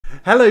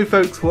Hello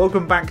folks,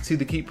 welcome back to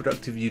the Keep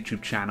Productive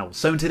YouTube channel.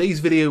 So in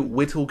today's video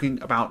we're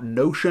talking about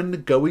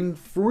Notion going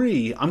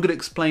free. I'm going to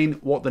explain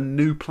what the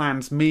new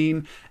plans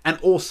mean and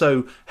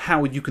also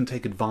how you can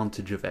take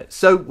advantage of it.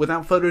 So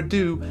without further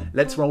ado,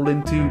 let's roll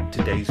into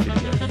today's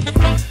video.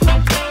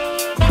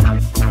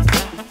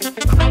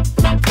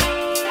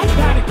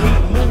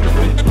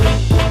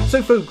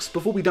 So folks,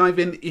 before we dive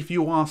in, if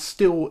you are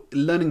still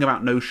learning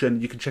about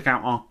Notion, you can check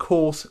out our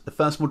course. The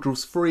first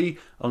module's free.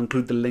 I'll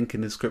include the link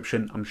in the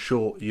description. I'm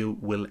sure you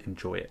will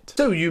enjoy it.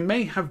 So you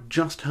may have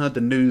just heard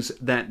the news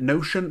that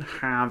Notion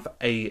have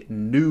a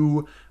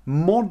new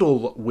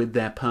model with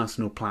their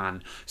personal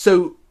plan.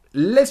 So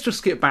let's just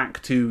skip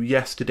back to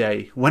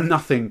yesterday when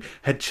nothing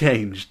had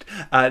changed.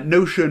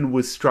 Notion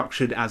was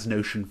structured as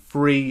Notion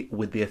Free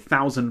with the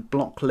 1,000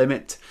 block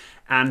limit,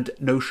 and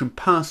Notion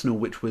Personal,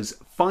 which was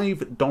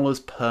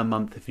 $5 per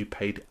month if you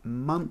paid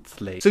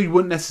monthly. So you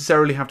wouldn't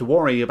necessarily have to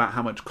worry about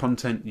how much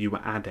content you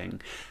were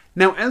adding.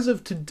 Now, as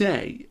of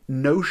today,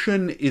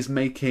 Notion is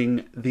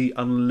making the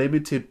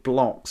unlimited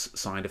blocks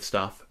side of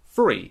stuff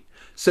free.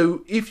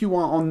 So if you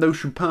are on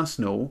Notion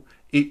Personal,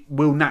 it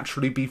will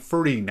naturally be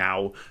free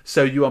now.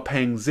 So you are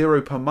paying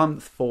 $0 per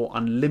month for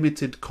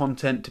unlimited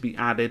content to be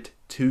added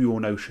to your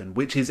Notion,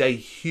 which is a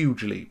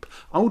huge leap.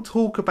 I'll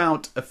talk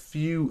about a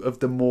few of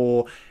the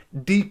more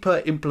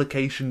deeper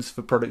implications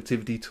for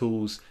productivity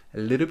tools a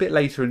little bit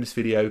later in this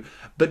video,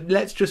 but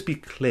let's just be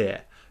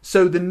clear.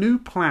 So the new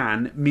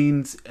plan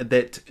means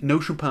that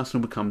Notion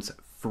Personal becomes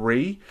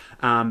free.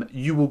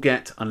 You will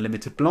get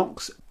unlimited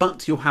blocks,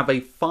 but you'll have a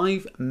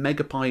 5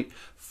 megabyte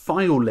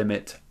file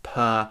limit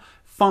per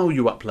file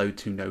you upload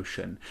to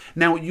Notion.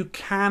 Now you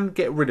can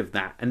get rid of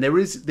that, and there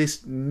is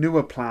this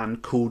newer plan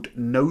called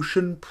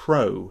Notion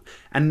Pro,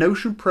 and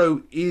Notion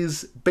Pro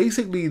is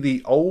basically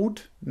the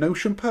old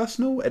Notion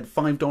Personal at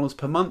 $5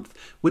 per month,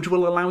 which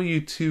will allow you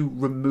to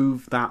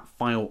remove that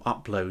file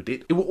upload.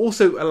 It will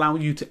also allow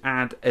you to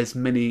add as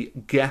many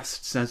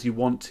guests as you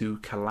want to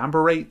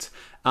collaborate.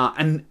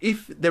 And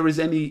if there is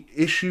any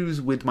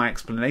issues with my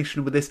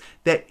explanation with this,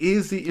 there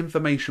is the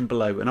information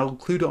below, and I'll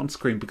include it on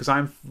screen because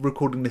I'm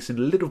recording this in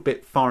a little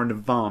bit far in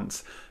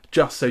advance,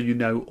 just so you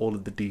know all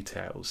of the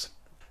details.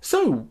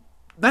 So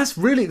that's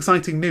really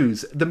exciting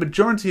news. The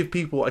majority of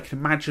people I can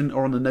imagine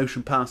are on the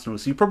Notion Personal,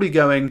 so you're probably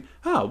going,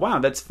 oh wow,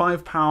 that's £5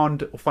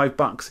 or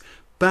 $5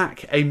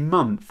 back a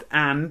month,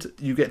 and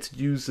you get to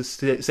use the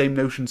same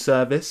Notion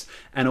service.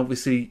 And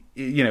obviously,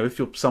 you know, if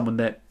you're someone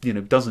that, you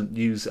know, doesn't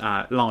use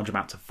large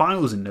amounts of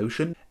files in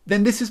Notion,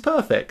 then this is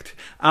perfect.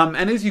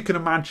 And as you can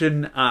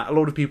imagine, a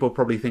lot of people are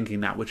probably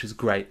thinking that, which is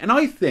great. And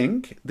I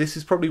think this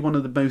is probably one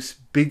of the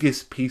most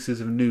biggest pieces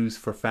of news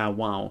for a fair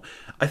while.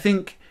 I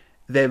think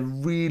they're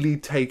really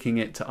taking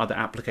it to other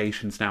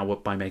applications now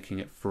by making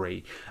it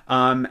free.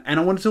 And I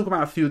want to talk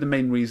about a few of the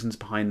main reasons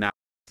behind that.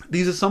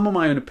 These are some of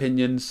my own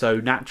opinions, so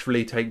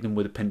naturally take them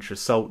with a pinch of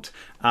salt.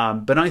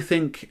 But I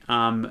think,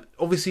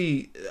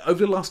 obviously,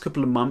 over the last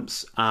couple of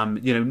months,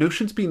 you know,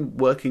 Notion's been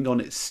working on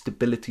its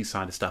stability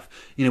side of stuff.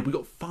 You know, we've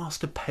got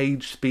faster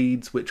page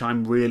speeds, which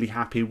I'm really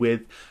happy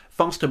with.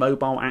 Faster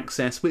mobile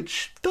access,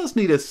 which does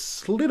need a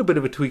little bit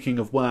of a tweaking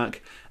of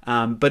work,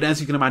 but as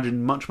you can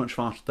imagine, much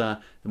faster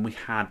than we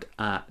had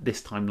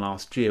this time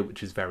last year,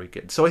 which is very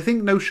good. So I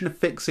think Notion are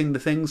fixing the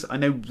things. I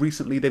know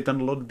recently they've done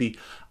a lot of the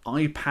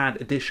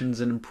iPad additions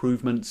and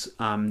improvements,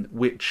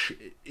 which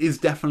is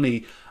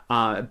definitely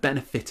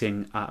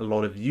benefiting a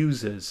lot of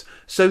users.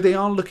 So they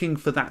are looking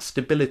for that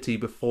stability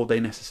before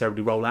they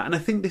necessarily roll out. And I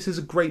think this is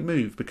a great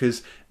move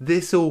because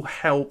this will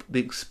help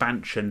the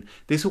expansion.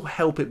 This will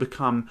help it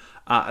become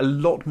a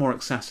lot more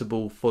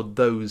accessible for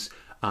those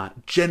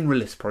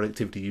generalist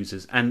productivity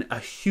users, and a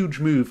huge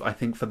move, I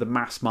think, for the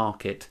mass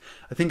market.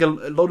 I think a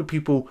lot of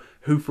people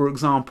who, for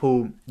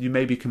example, you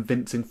may be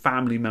convincing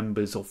family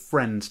members or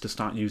friends to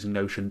start using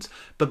Notions,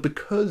 but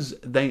because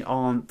they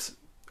aren't,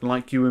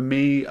 like you and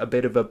me, a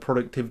bit of a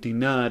productivity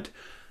nerd,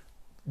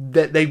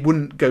 that they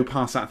wouldn't go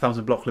past that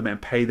 1,000 block limit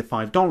and pay the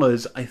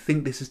 $5. I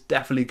think this is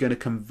definitely going to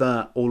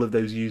convert all of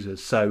those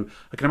users. So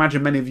I can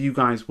imagine many of you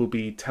guys will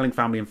be telling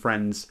family and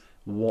friends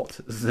what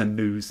the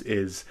news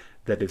is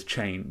that has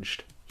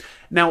changed.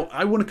 Now,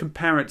 I want to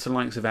compare it to the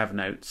likes of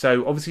Evernote.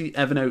 So obviously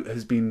Evernote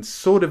has been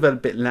sort of a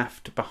bit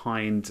left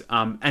behind,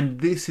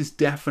 and this has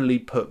definitely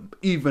put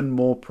even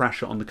more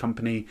pressure on the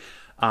company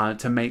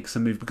to make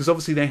some move, because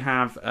obviously they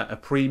have a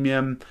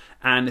premium,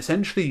 and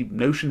essentially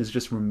Notion is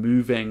just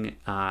removing,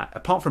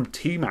 apart from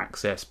team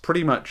access,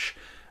 pretty much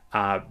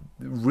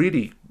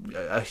really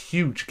a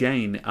huge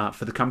gain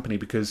for the company,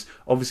 because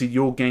obviously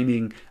you're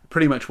gaining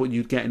pretty much what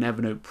you'd get in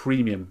Evernote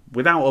Premium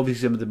without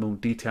obviously some of the more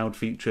detailed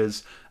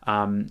features.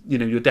 You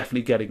know, you're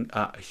definitely getting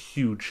a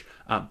huge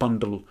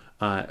bundle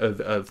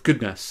of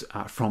goodness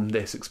from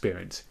this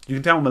experience. You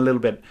can tell I'm a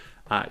little bit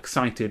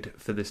excited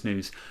for this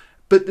news.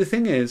 But the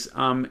thing is,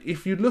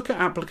 if you look at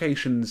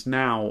applications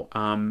now,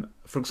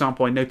 for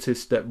example, I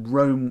noticed that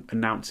Roam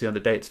announced the other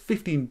day it's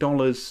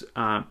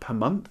 $15 per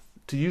month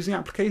to use the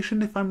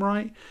application, if I'm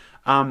right,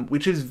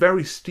 which is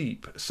very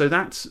steep. So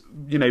that's,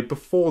 you know,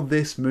 before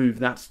this move,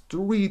 that's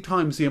 3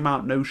 times the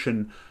amount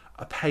Notion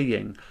are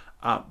paying,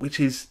 which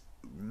is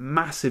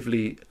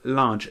massively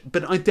large.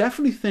 But I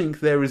definitely think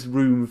there is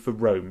room for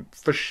Rome,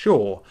 for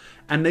sure.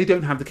 And they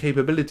don't have the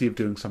capability of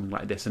doing something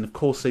like this. And of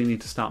course they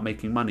need to start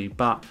making money.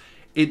 But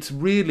it's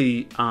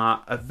really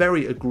a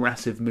very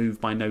aggressive move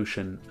by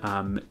Notion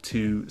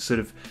to sort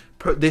of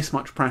put this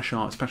much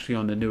pressure, especially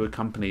on the newer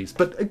companies.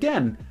 But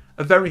again,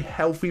 a very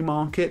healthy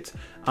market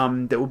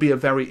that will be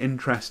very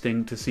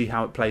interesting to see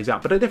how it plays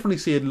out. But I definitely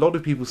see a lot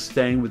of people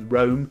staying with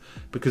Rome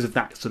because of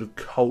that sort of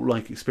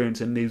cult-like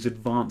experience and these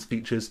advanced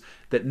features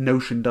that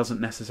Notion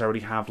doesn't necessarily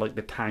have, like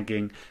the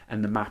tagging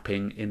and the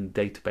mapping in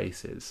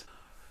databases.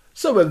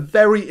 So a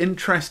very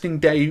interesting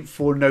day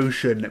for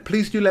Notion.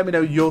 Please do let me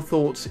know your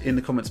thoughts in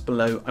the comments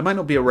below. I might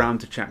not be around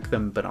to check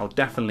them, but I'll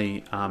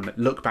definitely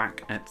look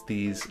back at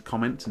these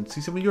comments and see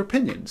some of your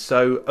opinions.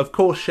 So of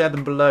course share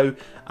them below,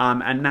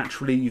 and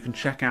naturally you can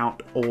check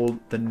out all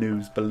the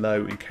news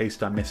below in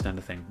case I missed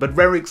anything. But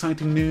very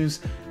exciting news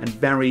and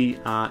very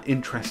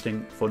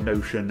interesting for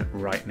Notion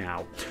right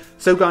now.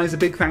 So guys, a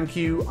big thank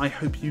you. I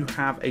hope you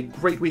have a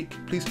great week.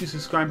 Please do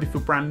subscribe if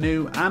you're brand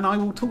new, and I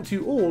will talk to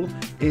you all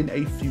in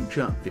a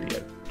future video.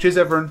 Cheers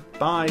everyone,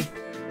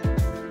 bye.